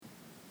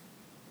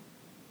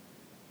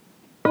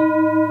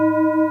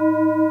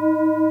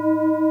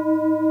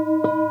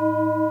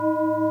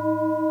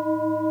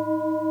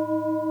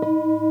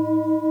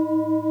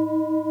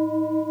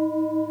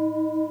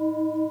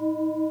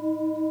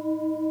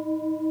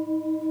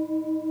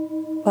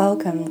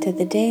Welcome to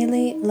the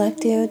daily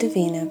Lectio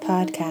Divina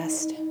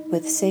podcast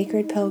with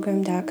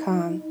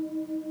sacredpilgrim.com.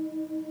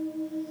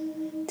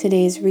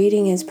 Today's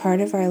reading is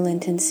part of our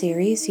Lenten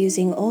series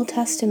using Old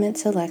Testament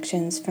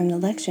selections from the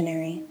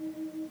lectionary.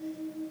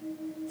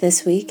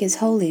 This week is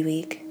Holy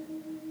Week,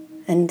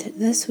 and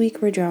this week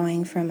we're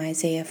drawing from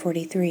Isaiah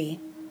 43.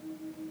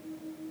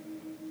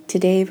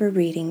 Today we're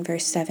reading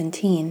verse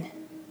 17.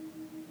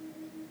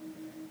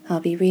 I'll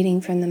be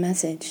reading from the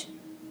Message.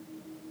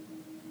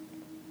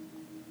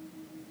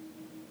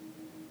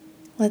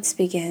 Let's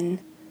begin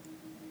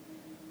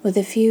with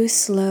a few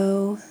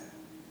slow,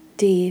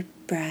 deep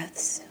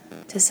breaths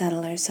to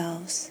settle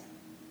ourselves.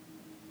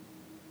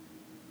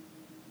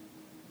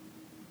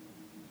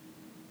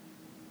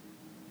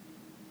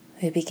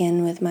 We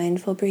begin with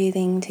mindful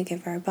breathing to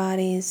give our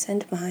bodies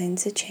and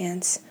minds a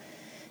chance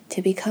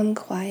to become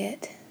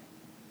quiet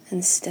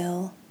and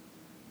still.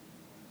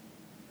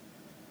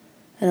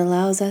 It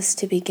allows us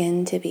to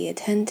begin to be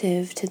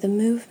attentive to the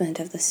movement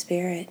of the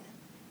Spirit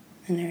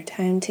in our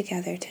time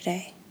together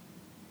today.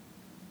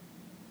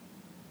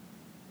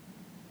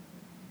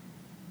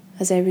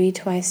 As I read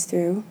twice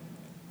through,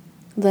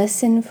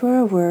 listen for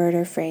a word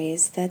or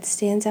phrase that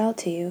stands out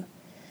to you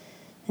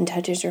and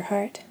touches your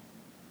heart.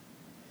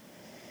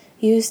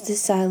 Use the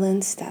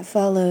silence that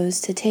follows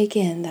to take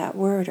in that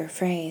word or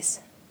phrase.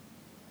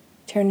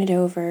 Turn it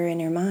over in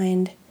your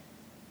mind.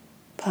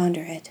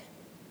 Ponder it.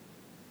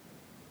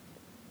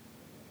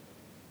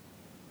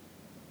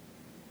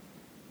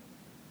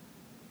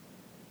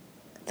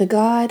 The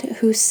God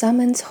who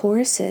summons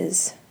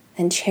horses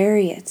and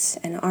chariots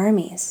and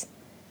armies.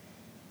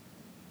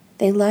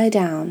 They lie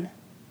down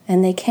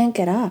and they can't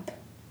get up.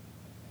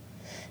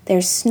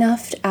 They're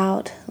snuffed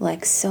out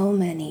like so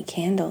many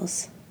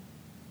candles.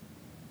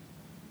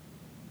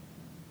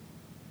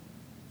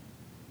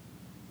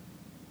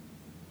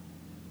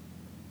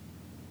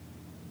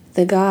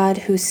 The God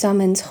who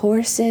summons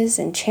horses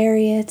and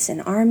chariots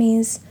and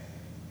armies.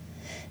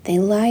 They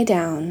lie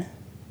down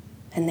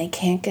and they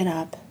can't get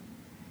up.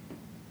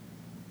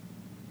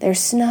 They're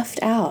snuffed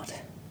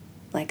out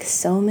like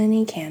so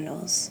many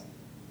candles.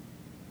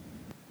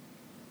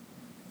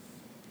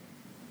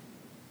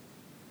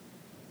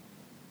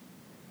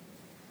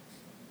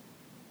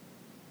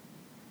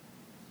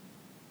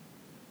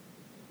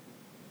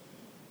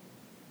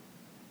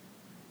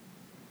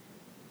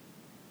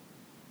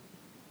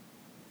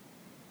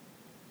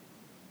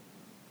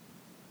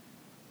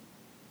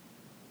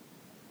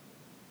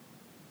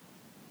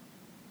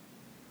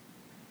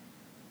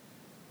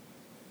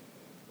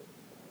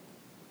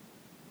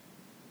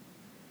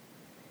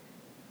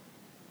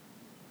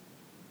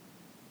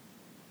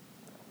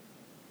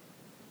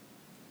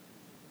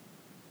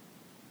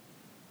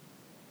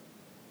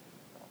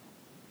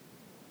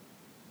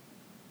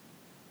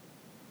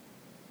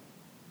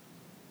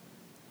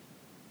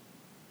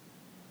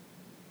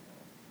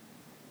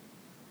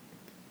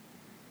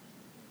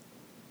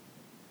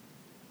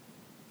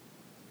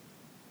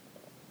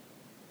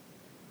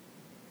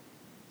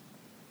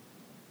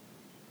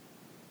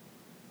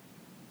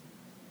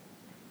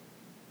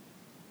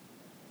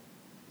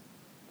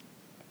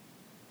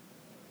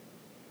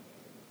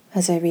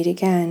 As I read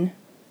again,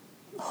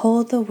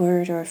 hold the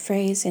word or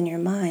phrase in your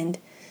mind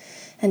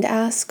and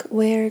ask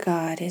where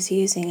God is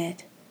using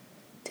it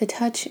to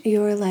touch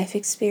your life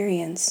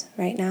experience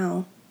right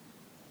now.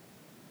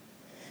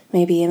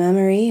 Maybe a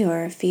memory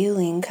or a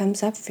feeling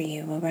comes up for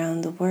you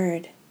around the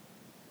word.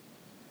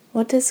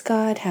 What does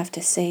God have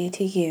to say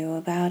to you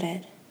about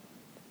it?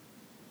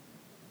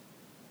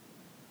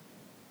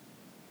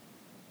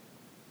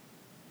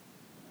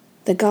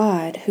 The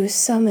God who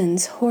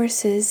summons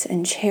horses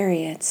and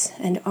chariots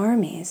and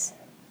armies.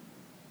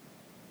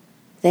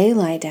 They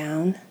lie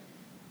down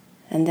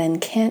and then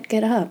can't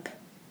get up.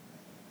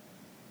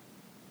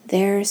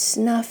 They're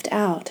snuffed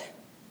out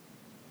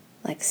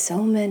like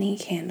so many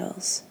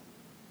candles.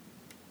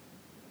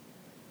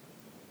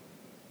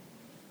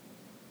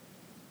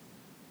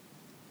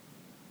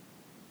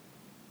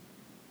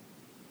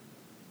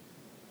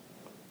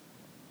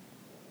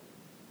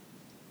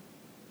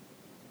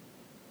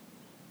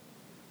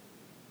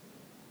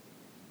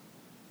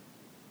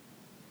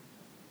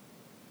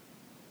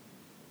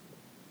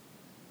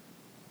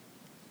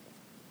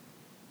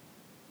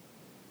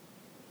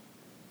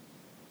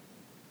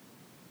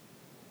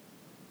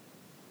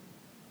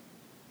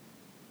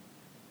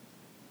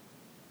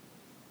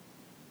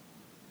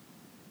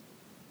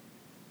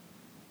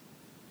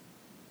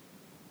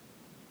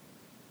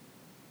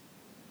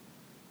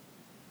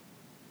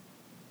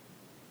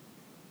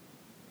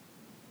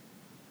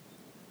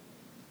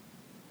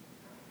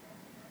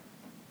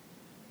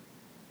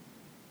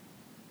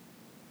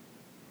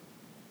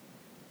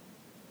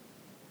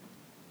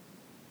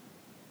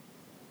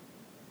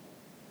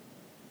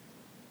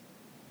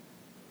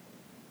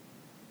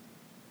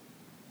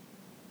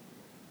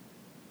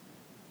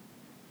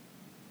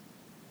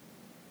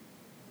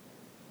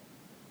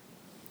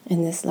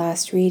 In this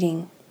last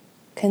reading,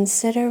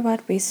 consider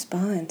what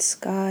response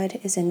God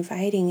is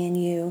inviting in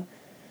you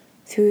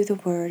through the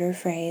word or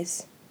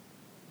phrase.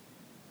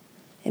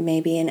 It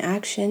may be an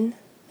action,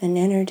 an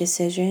inner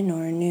decision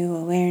or new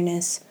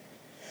awareness,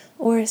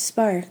 or a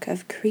spark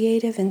of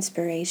creative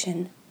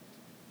inspiration.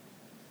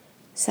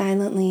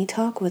 Silently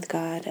talk with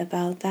God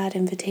about that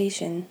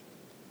invitation.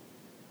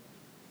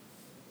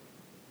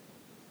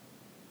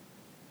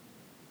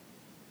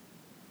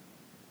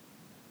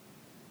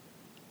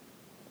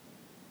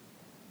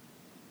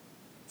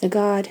 The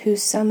God who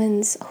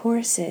summons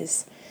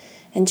horses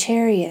and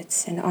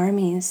chariots and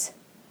armies.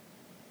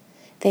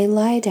 They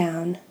lie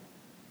down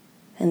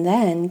and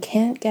then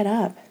can't get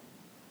up.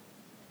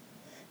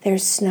 They're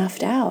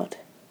snuffed out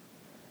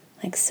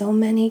like so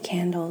many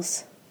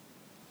candles.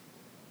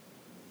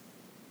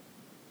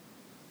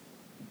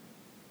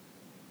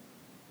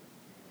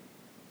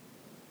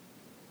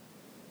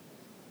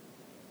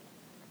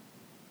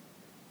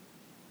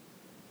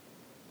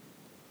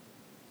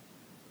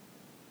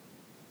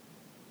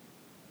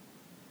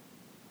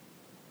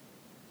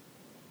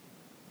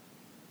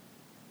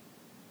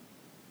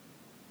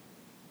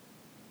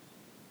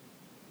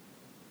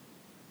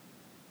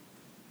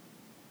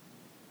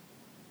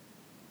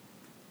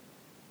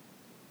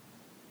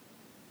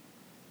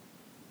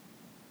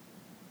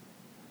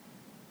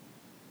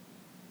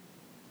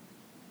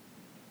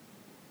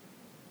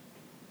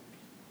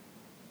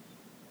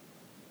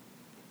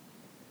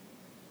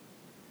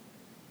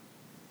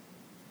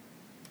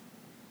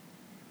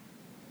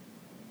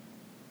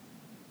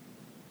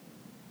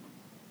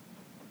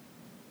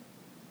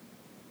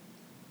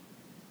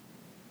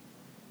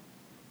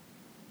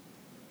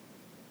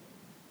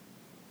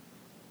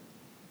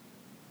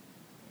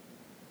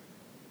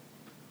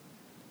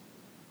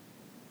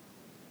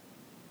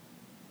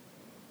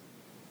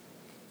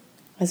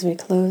 As we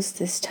close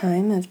this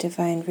time of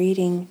divine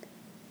reading,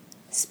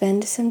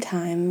 spend some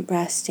time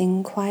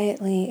resting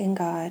quietly in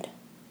God.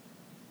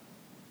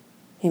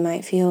 You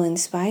might feel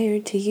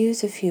inspired to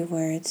use a few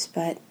words,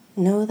 but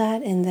know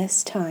that in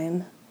this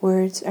time,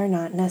 words are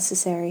not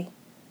necessary.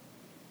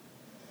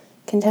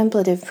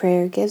 Contemplative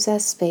prayer gives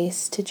us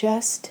space to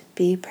just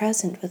be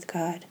present with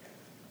God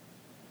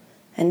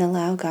and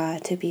allow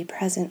God to be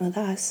present with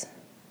us.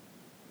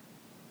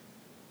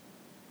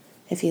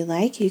 If you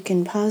like, you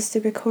can pause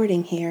the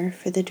recording here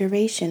for the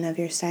duration of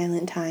your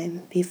silent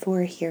time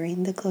before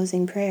hearing the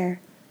closing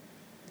prayer.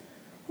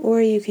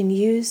 Or you can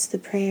use the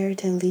prayer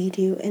to lead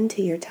you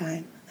into your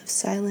time of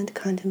silent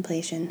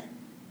contemplation.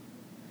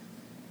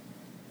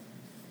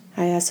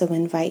 I also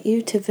invite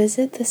you to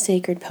visit the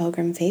Sacred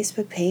Pilgrim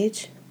Facebook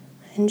page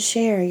and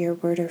share your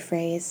word or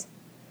phrase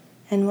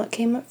and what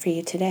came up for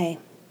you today.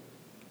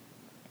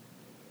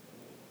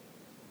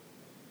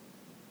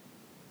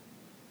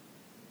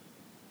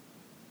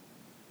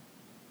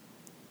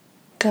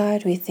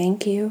 God, we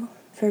thank you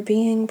for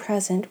being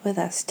present with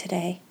us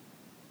today.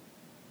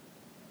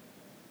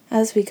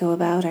 As we go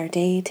about our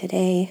day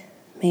today,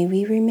 may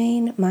we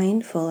remain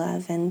mindful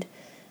of and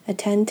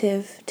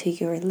attentive to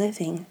your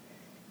living,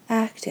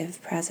 active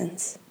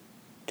presence,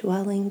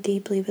 dwelling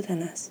deeply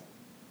within us.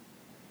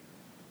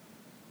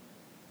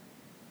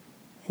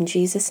 In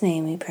Jesus'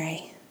 name we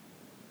pray.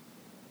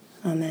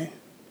 Amen.